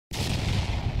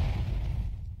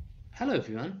Hello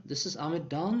everyone, this is Ahmed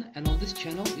Dawn, and on this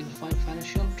channel you'll find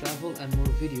financial, travel and more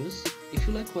videos. If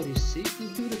you like what you see,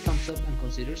 please give it a thumbs up and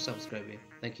consider subscribing.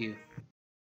 Thank you.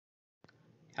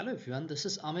 Hello everyone, this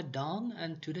is Ahmed Dawn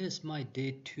and today is my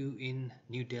day 2 in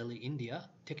New Delhi, India.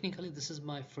 Technically this is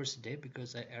my first day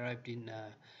because I arrived in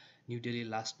New Delhi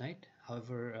last night.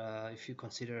 However, if you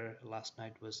consider last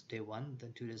night was day 1,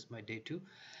 then today is my day 2.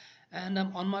 And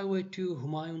I'm on my way to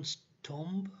Hymayun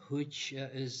Tomb, which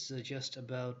is just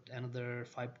about another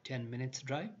 5-10 minutes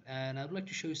drive, and I'd like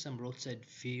to show you some roadside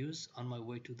views on my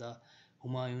way to the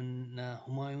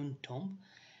Hymayun Tomb.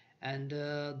 And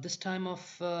this time of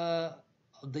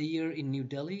the year in New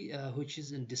Delhi, which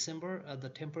is in December, the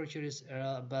temperature is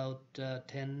about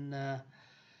 10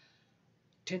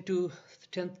 to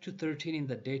 13 in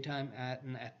the daytime,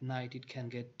 and at night it can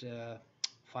get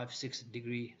 5-6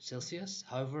 degree Celsius.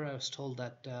 However, I was told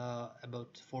that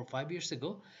about 4 or 5 years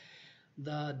ago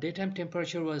the daytime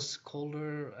temperature was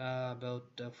colder,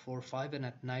 about 4 or 5, and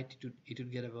at night it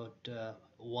would get about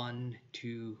 1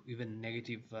 to even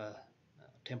negative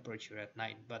temperature at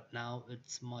night, but now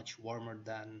it's much warmer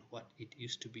than what it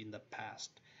used to be in the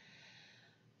past.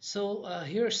 So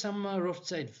here are some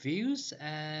roadside views,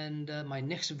 and my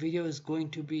next video is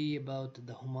going to be about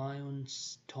the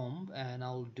Hymayun's tomb, and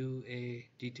I'll do a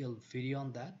detailed video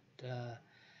on that,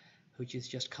 which is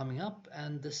just coming up.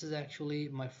 And this is actually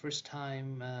my first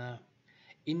time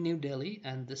in New Delhi,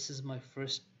 and this is my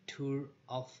first tour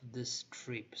of this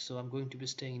trip. So I'm going to be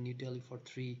staying in New Delhi for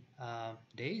 3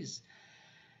 days.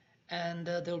 And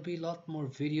there will be a lot more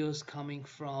videos coming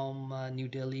from New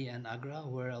Delhi and Agra,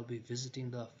 where I'll be visiting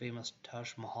the famous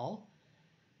Taj Mahal.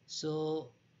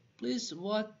 So please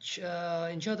watch,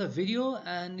 enjoy the video,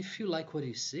 and if you like what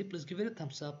you see, please give it a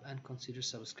thumbs up and consider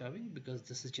subscribing, because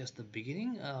this is just the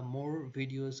beginning. More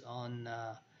videos on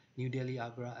New Delhi,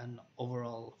 Agra and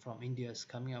overall from India is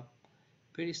coming up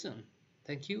pretty soon.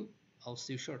 Thank you. I'll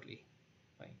see you shortly.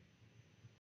 Bye.